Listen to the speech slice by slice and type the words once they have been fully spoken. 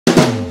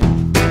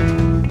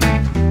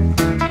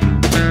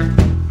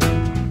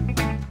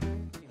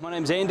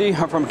name's Andy.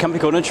 I'm from a company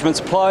called Instrument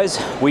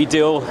Supplies. We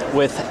deal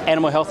with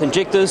animal health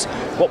injectors.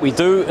 What we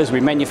do is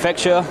we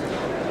manufacture,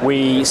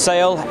 we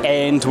sell,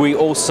 and we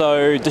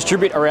also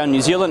distribute around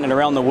New Zealand and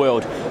around the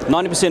world.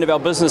 90% of our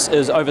business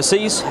is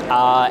overseas,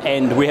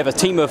 and we have a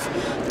team of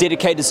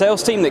dedicated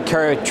sales team that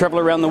travel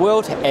around the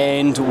world,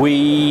 and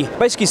we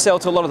basically sell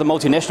to a lot of the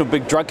multinational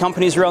big drug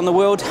companies around the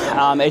world.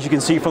 As you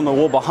can see from the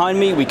wall behind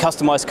me, we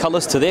customize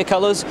colors to their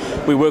colors.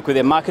 We work with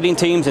their marketing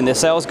teams and their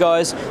sales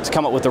guys to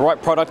come up with the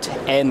right product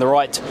and the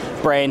right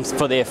brand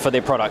for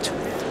their product.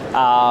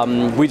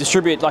 We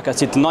distribute, like I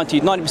said,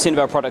 90% of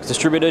our products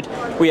distributed.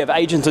 We have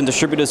agents and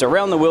distributors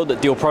around the world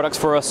that deal products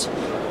for us,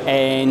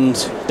 and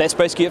that's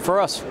basically it for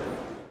us.